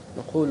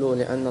 نقول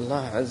لأن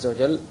الله عز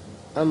وجل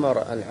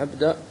أمر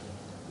العبد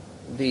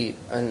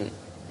بأن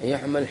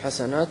يعمل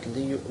حسنات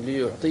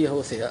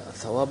ليعطيه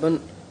ثوابا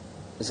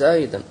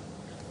زائدا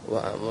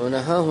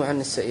ونهاه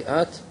عن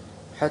السيئات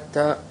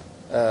حتى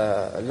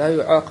لا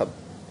يعاقب.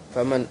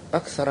 فمن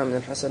أكثر من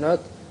الحسنات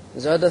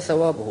زاد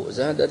ثوابه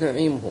زاد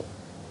نعيمه،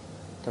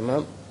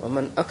 تمام،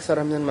 ومن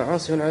أكثر من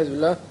المعاصي والعياذ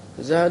بالله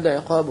زاد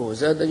عقابه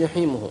زاد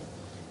جحيمه.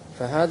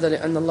 فهذا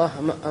لأن الله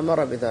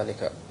أمر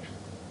بذلك.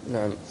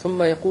 نعم.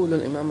 ثم يقول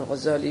الإمام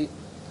الغزالي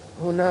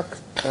هناك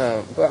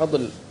بعض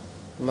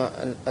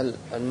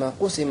ما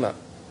قسم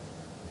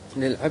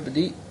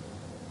للعبد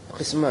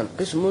قسمان: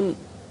 قسم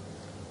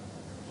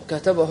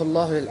كتبه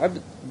الله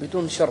للعبد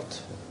بدون شرط،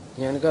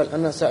 يعني قال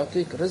أنا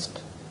سأعطيك رزق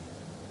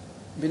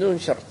بدون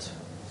شرط،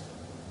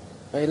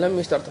 أي لم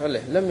يشترط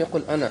عليه، لم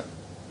يقل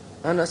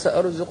أنا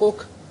سأرزقك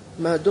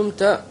ما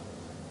دمت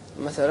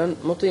مثلا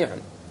مطيعا،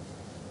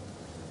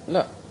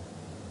 لا،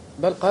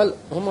 بل قال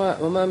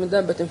وما من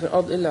دابة في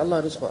الأرض إلا الله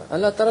رزقها.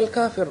 ألا ترى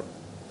الكافر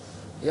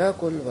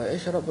يأكل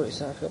ويشرب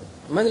ويسافر؟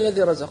 من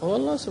الذي رزقه؟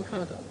 الله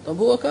سبحانه وتعالى. طب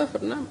هو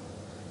كافر؟ نعم،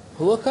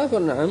 هو كافر،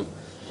 نعم،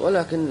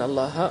 ولكن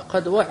الله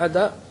قد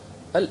وعد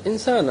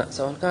الإنسان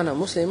سواء كان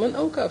مسلما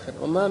أو كافر.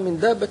 وما من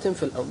دابة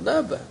في الأرض،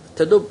 دابة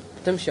تدب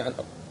تمشي على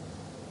الأرض،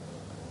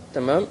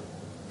 تمام.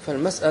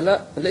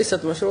 فالمسألة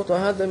ليست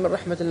مشروطة، هذا من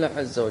رحمة الله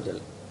عز وجل.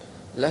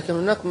 لكن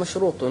هناك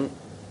مشروط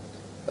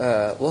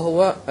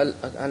وهو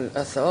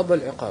الثواب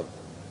والعقاب.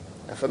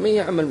 فمن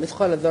يعمل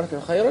مثقال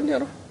ذرة خيرا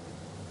يره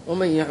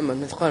ومن يعمل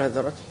مثقال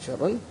ذرة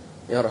شرا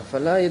يره،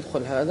 فلا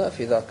يدخل هذا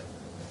في ذاك.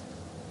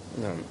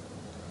 نعم.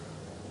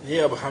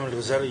 Here Abu Hamid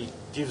al-Ghazali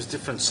gives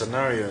different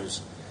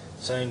scenarios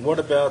saying what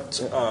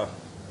about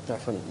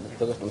عفوا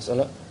ذكرت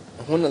مسألة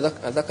هنا،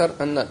 ذكر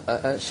أن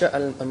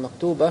الأشياء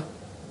المكتوبة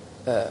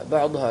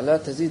بعضها لا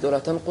تزيد ولا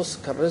تنقص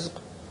كالرزق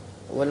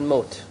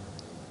والموت،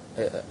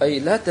 أي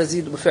لا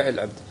تزيد بفعل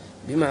العبد،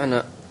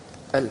 بمعنى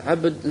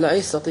العبد لا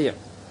يستطيع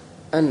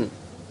أن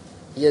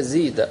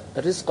يزيد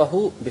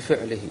رزقه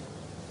بفعله،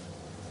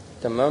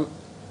 تمام،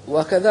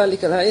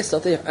 وكذلك لا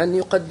يستطيع أن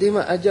يقدم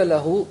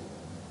أجله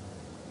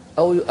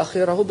أو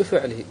يؤخره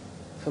بفعله.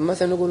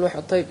 فمثلا نقول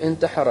واحد طيب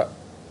انتحر،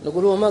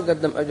 نقول هو ما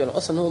قدم أجله،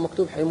 أصلا هو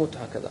مكتوب حيموت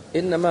هكذا،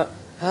 إنما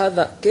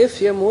هذا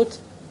كيف يموت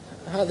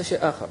هذا شيء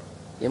آخر.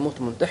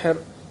 يموت منتحر،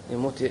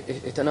 يموت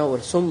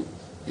يتناول سم،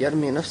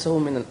 يرمي نفسه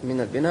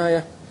من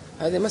البناية،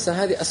 هذه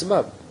مثلا هذه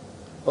أسباب.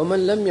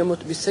 ومن لم يمت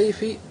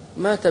بالسيف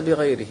مات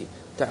بغيره،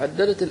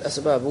 تعددت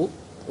الأسباب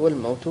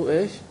والموت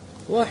إيش؟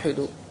 واحد.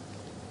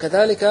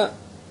 كذلك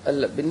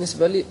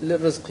بالنسبة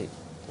للرزق،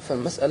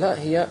 فالمسألة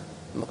هي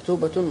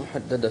مكتوبة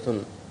محددة،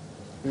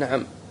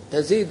 نعم،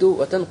 تزيد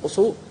وتنقص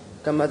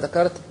كما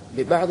ذكرت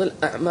ببعض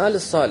الأعمال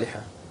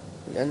الصالحة،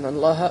 لأن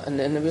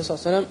النبي صلى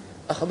الله عليه وسلم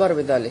أخبر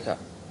بذلك.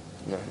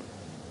 نعم.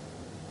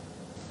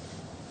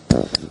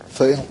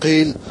 فإن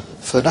قيل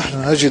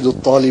فنحن نجد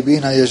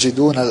الطالبين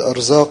يجدون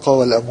الأرزاق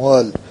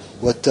والأموال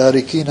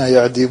والتاركين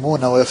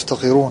يعدمون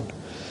ويفتقرون،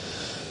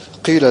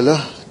 قيل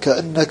له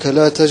كأنك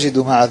لا تجد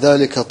مع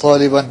ذلك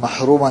طالبا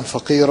محروما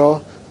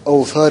فقيرا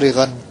أو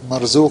فارغا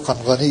مرزوقا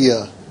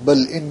غنيا،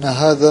 بل إن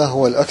هذا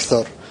هو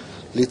الأكثر،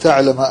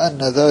 لتعلم أن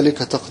ذلك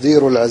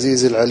تقدير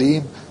العزيز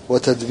العليم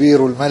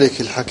وتدبير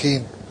الملك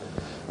الحكيم.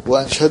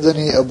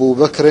 وأنشدني أبو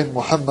بكر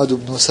محمد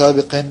بن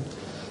سابق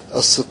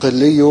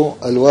الصقلي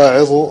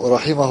الواعظ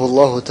رحمه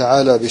الله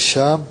تعالى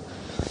بالشام: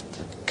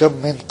 كم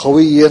من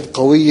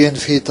قوي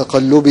في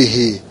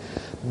تقلبه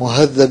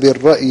مهذب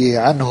الرأي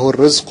عنه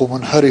الرزق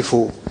منحرف،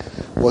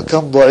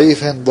 وكم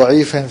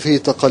ضعيف في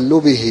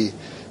تقلبه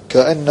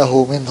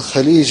كأنه من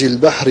خليج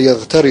البحر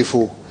يغترف.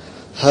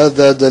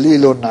 هذا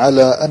دليل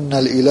على أن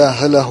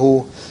الإله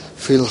له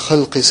في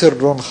الخلق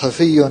سر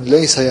خفي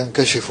ليس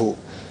ينكشف.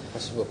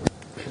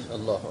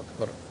 الله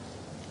أكبر.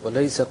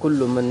 وليس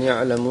كل من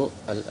يعلم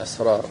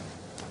الأسرار،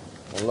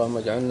 اللهم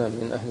اجعلنا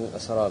من أهل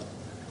الأسرار.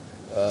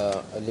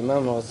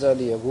 الإمام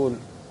الغزالي يقول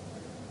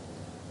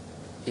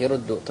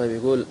يرد، طيب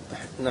يقول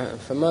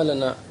فما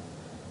لنا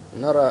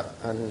نرى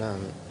أن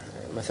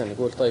مثلا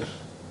يقول طيب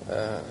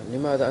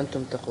لماذا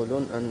أنتم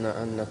تقولون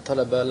أن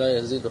الطلبة لا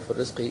يزيد في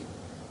الرزق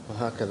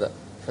وهكذا،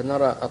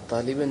 فنرى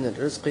الطالبين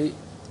الرزق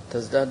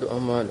تزداد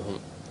أموالهم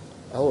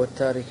أو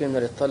التاركين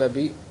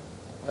للطلب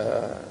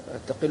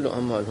تقل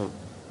أموالهم.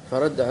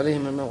 فرد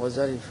عليهم الإمام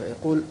الغزالي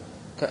فيقول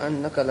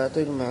كأنك لا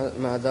تجد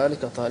مع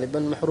ذلك طالبا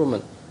محروما،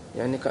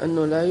 يعني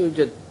كأنه لا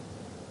يوجد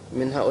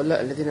من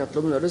هؤلاء الذين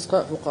يطلبون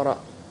الرزق فقراء،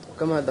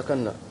 وكما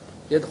ذكرنا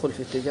يدخل في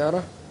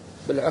التجارة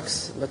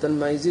بالعكس، بدل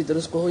ما يزيد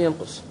رزقه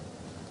ينقص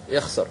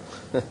يخسر.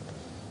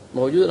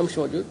 موجود أو مش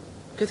موجود؟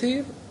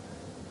 كثير،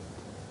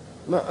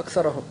 ما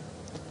أكثرهم.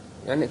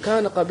 يعني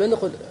كان قبل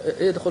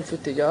يدخل في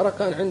التجارة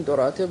كان عنده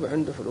راتب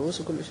وعنده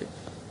فلوس وكل شيء،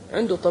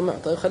 عنده طمع،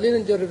 طيب خلينا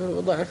نجرب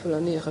البضاعة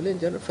الفلانية، خلينا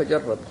نجرب،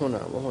 فجرب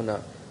هنا وهنا،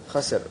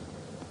 خسر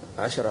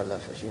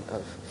 10,000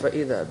 20,000،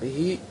 فإذا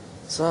به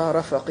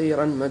صار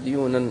فقيرا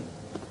مديونا.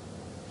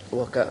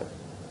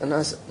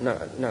 وناس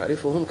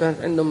نعرفهم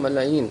كانت عندهم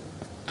ملايين،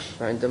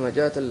 فعندما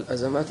جاءت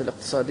الأزمات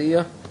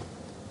الاقتصادية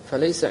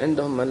فليس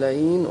عندهم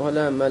ملايين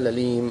ولا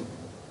ملاليم،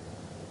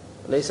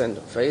 ليس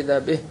عندهم، فإذا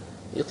به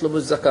يطلب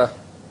الزكاة،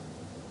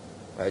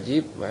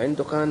 عجيب،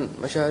 وعنده كان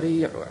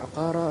مشاريع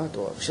وعقارات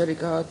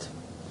وشركات،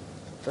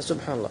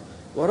 فسبحان الله.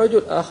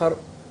 ورجل آخر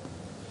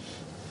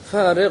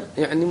فارغ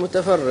يعني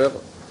متفرغ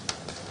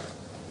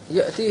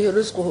يأتيه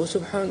رزقه،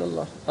 سبحان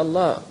الله،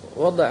 الله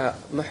وضع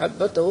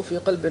محبته في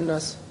قلب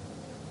الناس،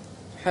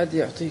 حد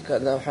يعطيه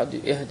كذا وحد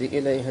يهدي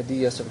إليه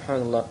هدية،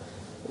 سبحان الله.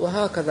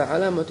 وهكذا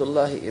علامة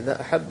الله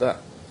إذا أحب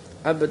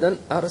عبدا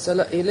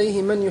أرسل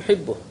إليه من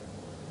يحبه.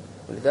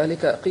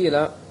 ولذلك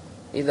قيل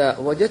إذا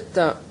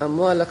وجدت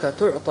أموالك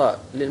تعطى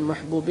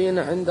للمحبوبين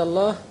عند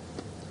الله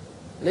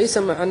ليس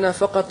معناه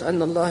فقط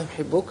أن الله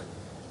يحبك،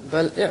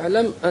 بل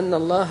اعلم أن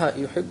الله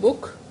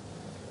يحبك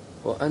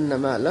وأن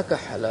مالك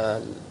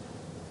حلال،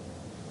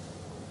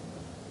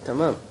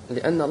 تمام،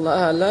 لأن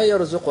الله لا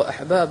يرزق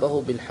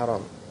أحبابه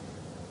بالحرام،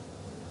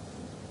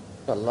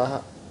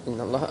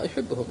 إن الله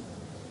يحبهم.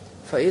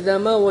 فإذا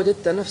ما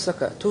وجدت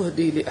نفسك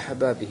تهدي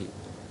لأحبابه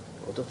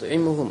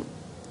وتطعمهم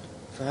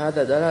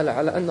فهذا دلالة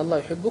على أن الله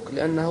يحبك،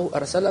 لأنه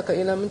أرسلك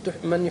إلى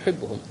من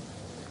يحبهم.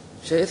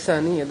 الشيء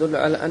الثاني يدل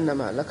على أن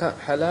مالك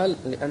حلال،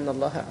 لأن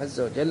الله عز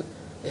وجل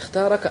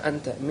اختارك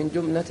أنت من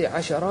جملة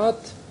عشرات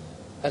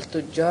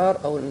التجار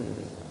أو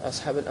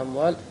أصحاب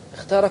الأموال،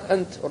 اختارك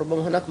أنت.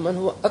 ربما هناك من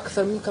هو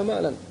أكثر منك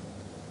مالا،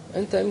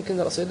 أنت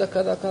يمكن رصيدك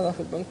كذا كذا في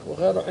البنك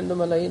وغيره عنده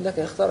ملايين،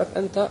 لكن اختارك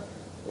أنت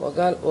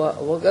وقال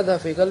ووجدها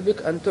في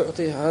قلبك أن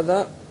تعطي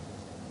هذا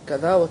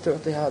كذا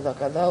وتعطي هذا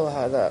كذا،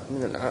 وهذا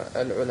من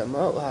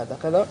العلماء وهذا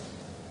كذا.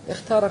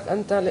 اختارك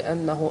أنت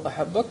لأنه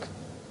أحبك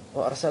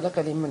وأرسلك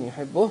لمن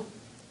يحبه،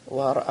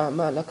 ورأى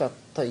مالك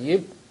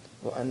طيب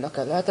وأنك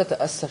لا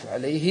تتأسف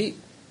عليه،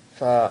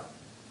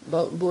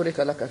 فبورك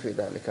لك في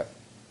ذلك.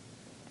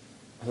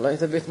 الله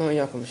يثبتنا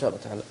وإياكم إن شاء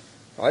الله تعالى.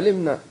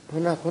 علمنا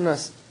هناك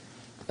ناس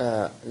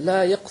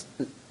لا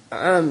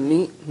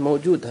عامي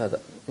موجود، هذا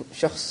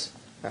شخص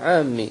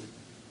عامي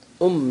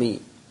أمي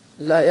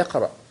لا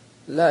يقرأ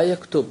لا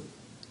يكتب،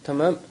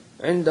 تمام،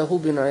 عنده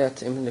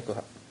بنايات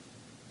يملكها،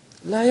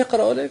 لا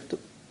يقرأ ولا يكتب،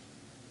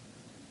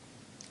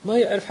 ما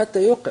يعرف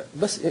حتى يوقع،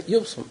 بس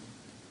يبصم،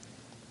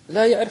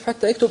 لا يعرف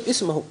حتى يكتب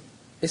اسمه،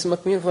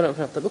 اسمك مين فلان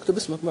فلان، طب اكتب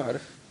اسمك، ما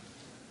أعرف،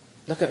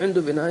 لكن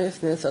عنده بناية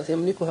 2 3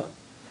 يملكها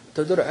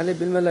تدر عليه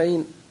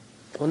بالملايين،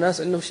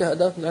 وناس عندهم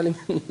شهادات من علم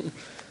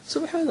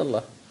سبحان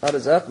الله،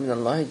 أرزاق من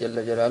الله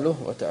جل جلاله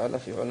وتعالى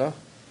في علاه،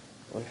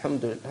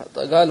 والحمد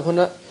لله. قال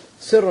هنا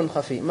سر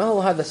خفي، ما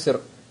هو هذا السر؟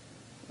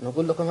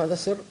 نقول لكم هذا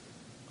السر،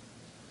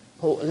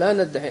 هو لا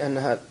ندعي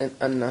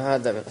أن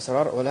هذا من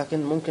الأسرار،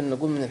 ولكن ممكن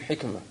نقول من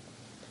الحكمة.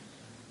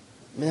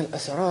 من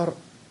الأسرار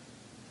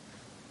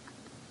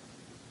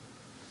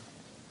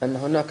أن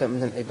هناك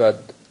من العباد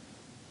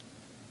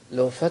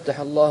لو فتح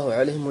الله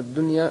عليهم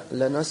الدنيا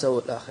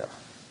لنسوا الآخرة،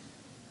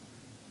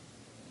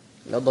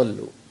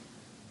 لضلوا،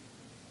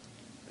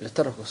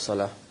 لتركوا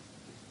الصلاة،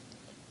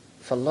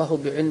 فالله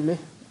بعلمه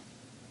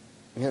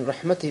من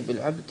رحمته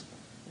بالعبد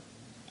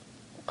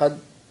قد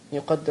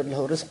يقدر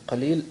له رزق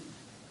قليل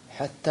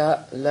حتى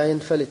لا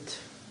ينفلت،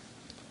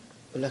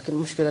 ولكن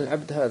مشكلة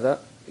العبد هذا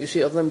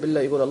يسيء الظن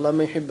بالله، يقول الله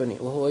ما يحبني،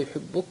 وهو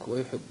يحبك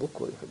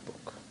ويحبك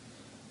ويحبك.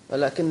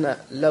 ولكن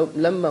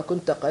لما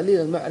كنت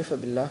قليل المعرفة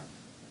بالله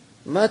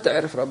ما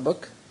تعرف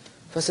ربك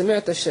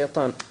فسمعت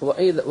الشيطان،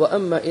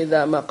 وأما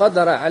إذا ما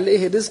قدر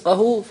عليه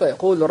رزقه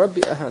فيقول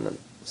ربي أهانن،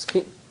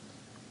 مسكين.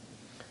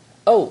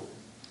 أو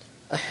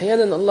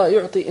أحيانا الله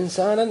يعطي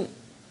إنسانا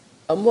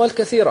أموال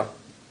كثيرة،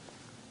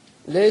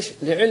 ليش؟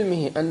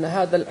 لعلمه أن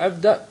هذا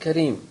العبد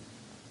كريم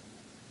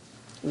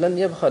لن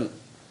يبخل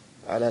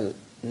على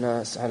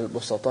الناس، على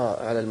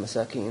البسطاء، على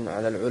المساكين،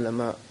 على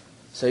العلماء،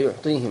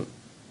 سيعطيهم،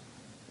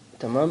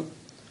 تمام.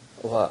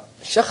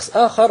 وشخص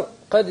آخر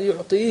قد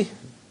يعطيه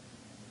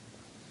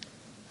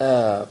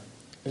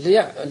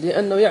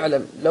لأنه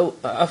يعلم، لو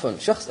عفوا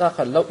شخص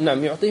آخر لو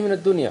نعم يعطيه من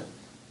الدنيا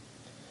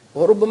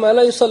وربما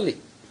لا يصلي،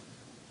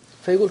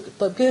 فيقول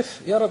طيب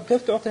كيف يا رب،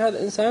 كيف تعطي هذا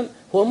الإنسان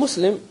هو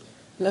مسلم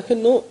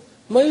لكنه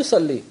ما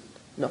يصلي؟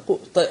 نقول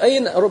طيب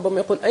أين، ربما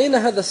يقول أين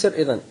هذا السر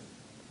إذن؟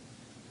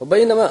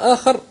 وبينما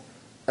آخر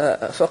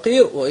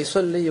فقير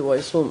ويصلي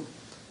ويصوم،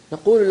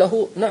 نقول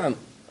له نعم،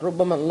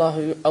 ربما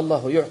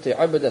الله يعطي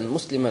عبدا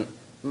مسلما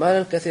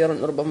مالا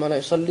كثيرا ربما لا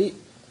يصلي،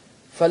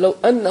 فلو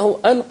أنه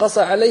أنقص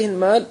عليه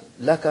المال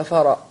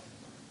لكفر،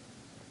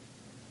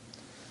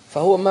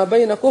 فهو ما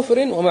بين كفر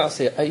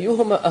ومعصية،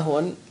 أيهما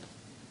أهون،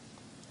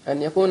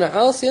 أن يكون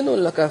عاصيا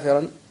ولا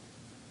كافرا؟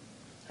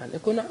 أن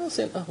يكون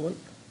عاصيا أهون،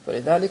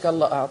 فلذلك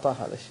الله أعطاه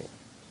هذا الشيء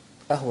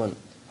أهون.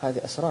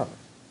 هذه أسرار،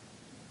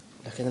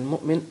 لكن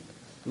المؤمن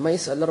ما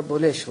يسأل ربه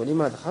ليش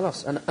ولماذا،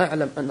 خلاص أنا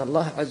أعلم أن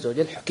الله عز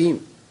وجل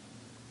حكيم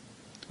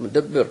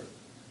مدبر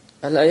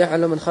ألا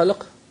يعلم من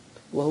خلق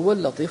وهو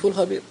اللطيف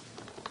الخبير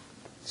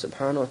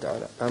سبحانه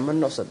وتعالى.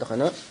 آمنا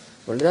وصدقنا.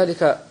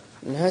 ولذلك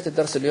نهاية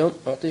الدرس اليوم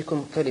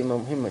أعطيكم كلمة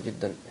مهمة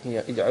جدا،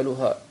 هي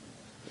اجعلوها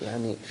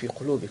يعني في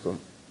قلوبكم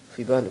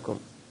في بالكم.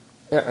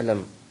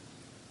 اعلم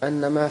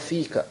أن ما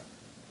فيك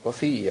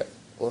وفي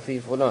وفي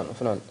فلان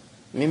وفلان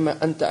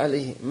مما أنت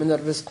عليه من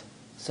الرزق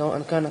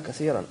سواء كان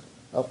كثيرا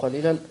أو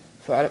قليلا،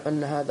 فاعلم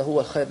أن هذا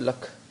هو الخير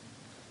لك.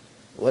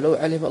 ولو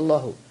علم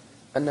الله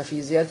أن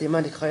في زيادة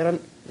مالك خيرا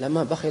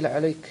لما بخل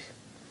عليك،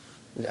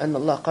 لأن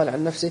الله قال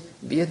عن نفسه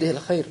بيده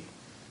الخير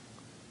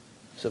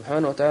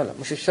سبحانه وتعالى،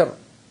 مش الشر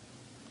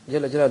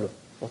جل جلاله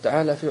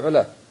وتعالى في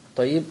علاه.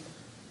 طيب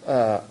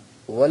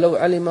ولو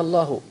علم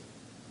الله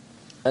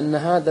أن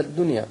هذا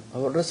الدنيا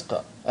أو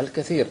الرزق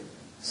الكثير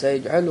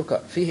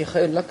سيجعلك فيه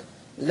خير لك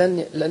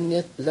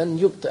لن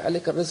يبطئ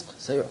عليك الرزق،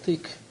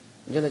 سيعطيك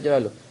جل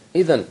جلاله.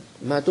 إذن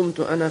ما دمت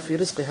أنا في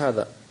رزق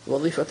هذا،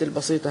 وظيفتي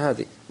البسيطة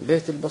هذه،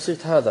 بيتي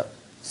البسيط هذا،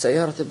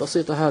 سيارتي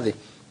البسيطة هذه،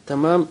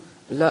 تمام،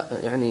 لا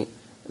يعني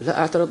لا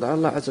أعترض على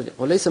الله عز وجل.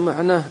 وليس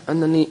معناه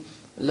أنني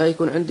لا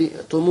يكون عندي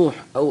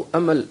طموح أو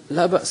أمل،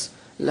 لا بأس،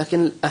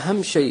 لكن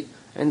أهم شيء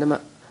عندما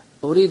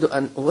أريد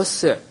أن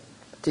أوسع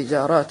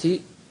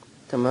تجاراتي،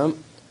 تمام،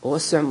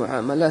 أوسع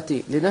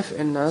معاملاتي لنفع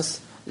الناس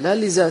لا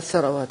لزاد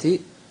ثرواتي،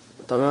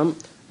 تمام،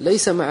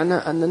 ليس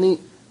معناه أنني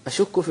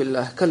أشك في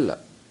الله، كلا،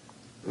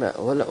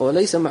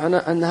 وليس معناه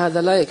أن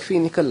هذا لا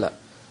يكفيني، كلا،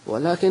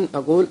 ولكن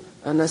أقول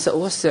أنا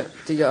سأوسع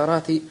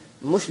تجاراتي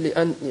مش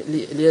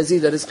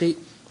ليزيد رزقي،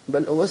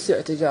 بل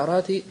أوسع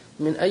تجاراتي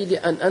من أجل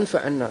أن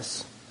أنفع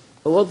الناس،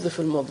 أوظف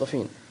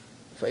الموظفين.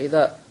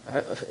 فإذا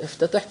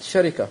افتتحت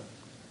شركة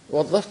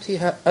وظفت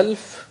فيها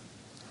 1000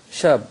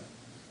 شاب،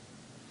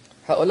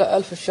 هؤلاء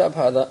 1000 الشاب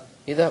هذا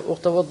إذا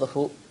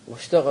توظفوا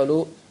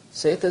واشتغلوا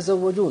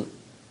سيتزوجون،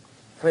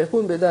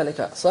 فيكون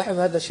بذلك صاحب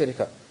هذا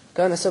الشركة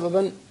كان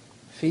سببا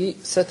في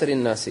ستر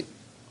الناس،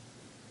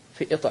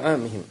 في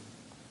إطعامهم،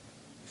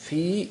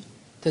 في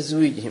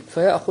تزويجهم،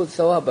 فيأخذ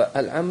ثواب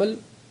العمل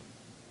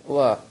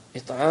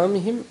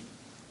وإطعامهم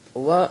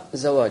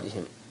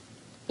وزواجهم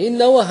إن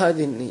نوى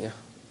هذه النية.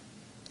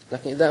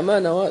 لكن إذا ما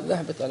نوى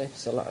ذهبت عليه.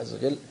 نسأل الله عز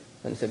وجل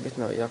أن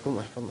يثبتنا وإياكم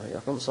ويحفظنا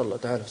وإياكم. صلى الله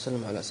تعالى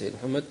وسلم على سيدنا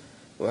محمد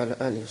وعلى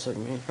آله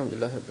وصحبه. الحمد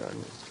لله رب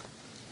العالمين.